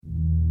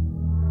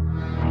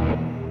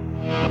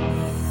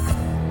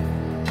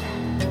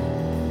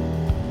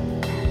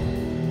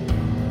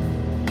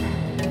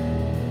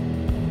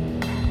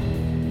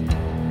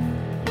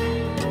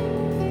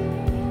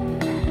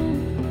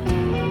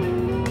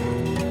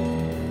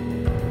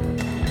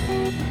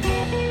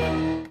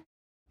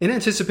In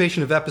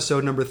anticipation of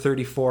episode number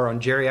 34 on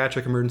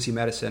Geriatric Emergency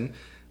Medicine,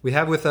 we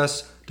have with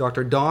us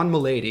Dr. Don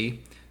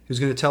Melady,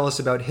 who's going to tell us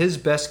about his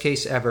best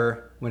case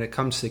ever when it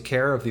comes to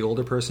care of the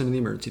older person in the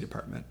emergency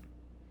department.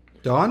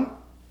 Don,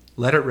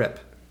 let it rip.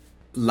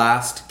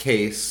 Last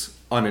case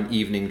on an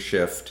evening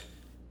shift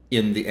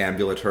in the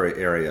ambulatory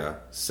area,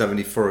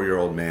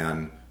 74-year-old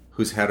man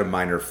who's had a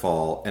minor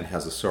fall and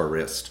has a sore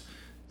wrist.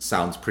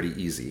 Sounds pretty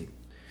easy.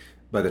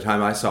 By the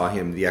time I saw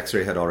him, the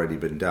x-ray had already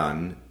been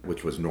done,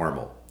 which was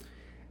normal.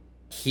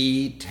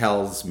 He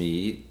tells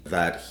me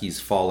that he's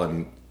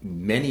fallen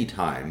many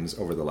times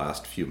over the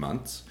last few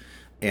months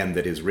and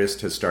that his wrist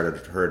has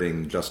started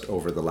hurting just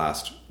over the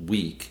last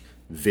week.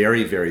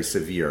 Very, very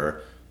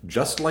severe,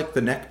 just like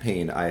the neck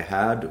pain I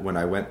had when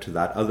I went to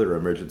that other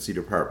emergency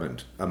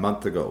department a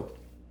month ago.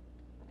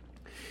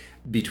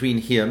 Between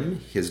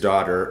him, his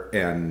daughter,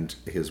 and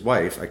his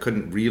wife, I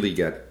couldn't really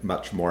get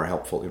much more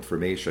helpful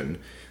information.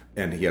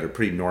 And he had a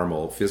pretty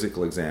normal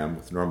physical exam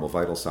with normal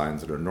vital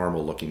signs and a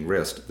normal-looking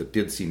wrist that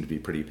did seem to be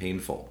pretty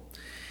painful.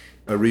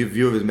 A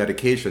review of his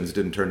medications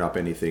didn't turn up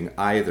anything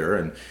either,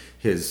 and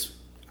his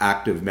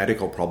active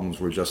medical problems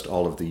were just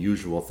all of the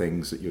usual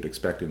things that you'd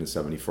expect in a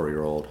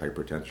 74-year-old: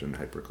 hypertension,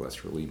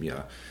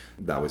 hypercholesterolemia.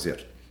 That was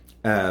it.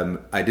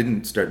 I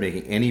didn't start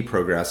making any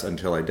progress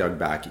until I dug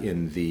back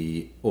in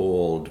the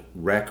old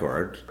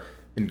record.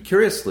 And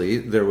curiously,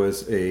 there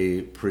was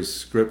a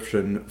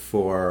prescription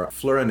for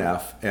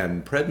Fluranef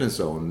and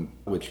prednisone,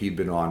 which he'd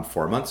been on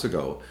 4 months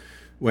ago.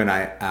 When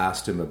I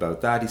asked him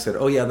about that, he said,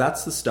 "Oh yeah,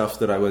 that's the stuff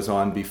that I was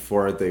on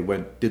before they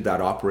did that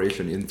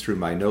operation in through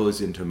my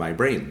nose into my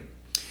brain."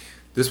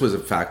 This was a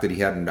fact that he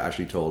hadn't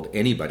actually told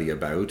anybody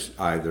about,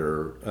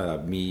 either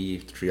me,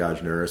 the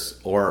triage nurse,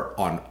 or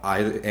on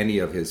any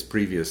of his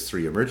previous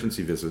 3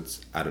 emergency visits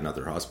at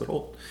another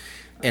hospital.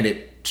 And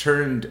it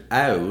turned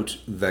out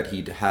that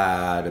he'd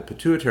had a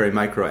pituitary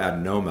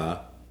microadenoma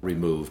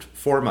removed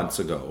 4 months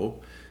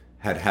ago,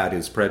 had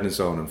his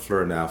prednisone and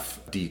Fluranef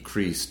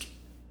decreased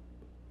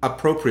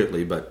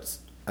appropriately, but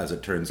as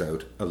it turns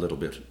out, a little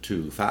bit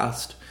too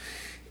fast,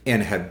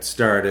 and had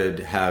started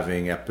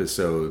having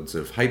episodes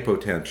of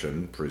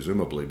hypotension,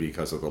 presumably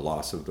because of the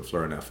loss of the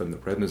Fluranef and the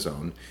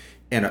prednisone,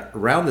 and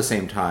around the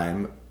same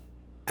time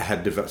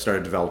had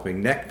started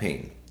developing neck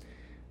pain.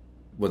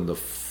 When the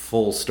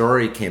full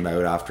story came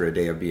out after a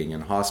day of being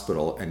in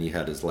hospital and he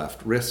had his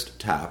left wrist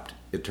tapped,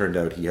 it turned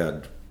out he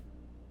had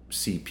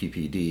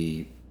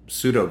CPPD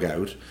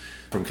pseudogout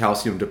from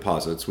calcium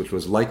deposits, which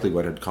was likely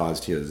what had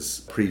caused his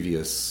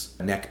previous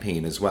neck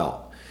pain as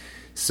well.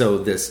 So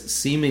this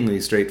seemingly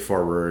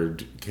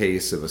straightforward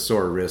case of a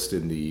sore wrist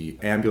in the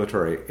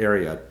ambulatory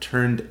area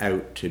turned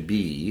out to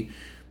be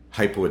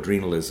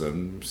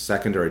hypoadrenalism,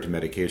 secondary to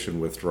medication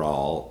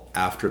withdrawal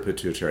after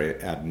pituitary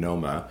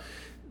adenoma.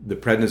 The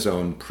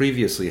prednisone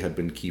previously had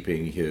been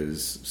keeping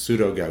his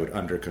pseudogout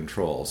under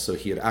control. So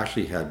he had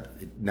actually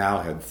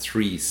now had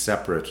 3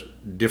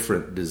 separate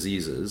different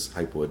diseases: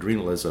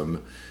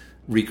 hypoadrenalism,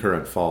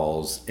 recurrent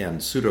falls, and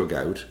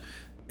pseudogout.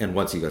 And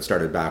once he got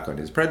started back on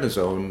his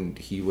prednisone,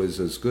 he was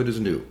as good as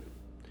new.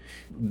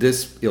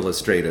 This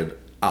illustrated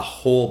a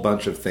whole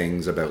bunch of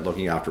things about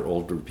looking after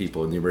older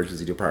people in the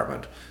emergency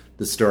department.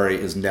 The story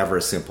is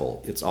never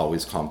simple. It's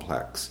always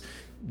complex.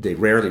 They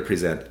rarely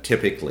present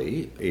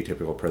typically.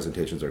 Atypical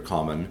presentations are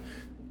common.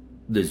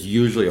 There's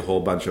usually a whole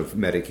bunch of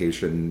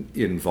medication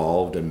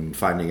involved, and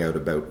finding out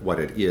about what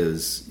it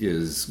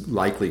is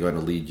likely going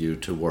to lead you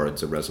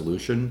towards a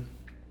resolution.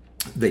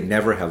 They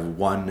never have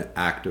one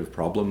active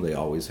problem. They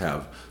always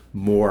have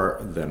more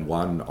than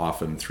one,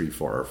 often 3,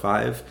 4, or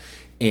 5.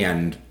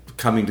 And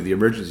coming to the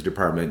emergency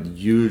department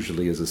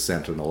usually is a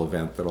sentinel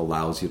event that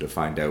allows you to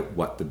find out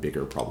what the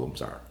bigger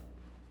problems are.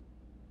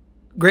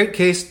 Great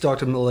case,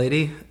 Dr.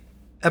 Melady.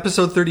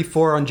 Episode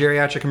 34 on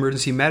Geriatric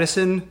Emergency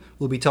Medicine,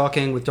 we'll be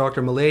talking with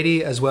Dr.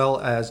 Melady as well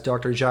as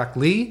Dr. Jacques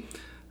Lee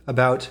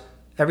about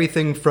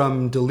everything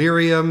from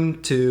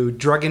delirium to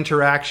drug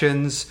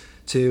interactions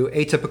to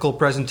atypical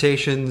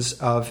presentations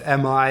of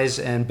MIs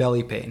and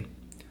belly pain.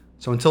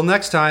 So until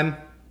next time,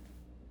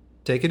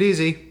 take it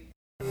easy.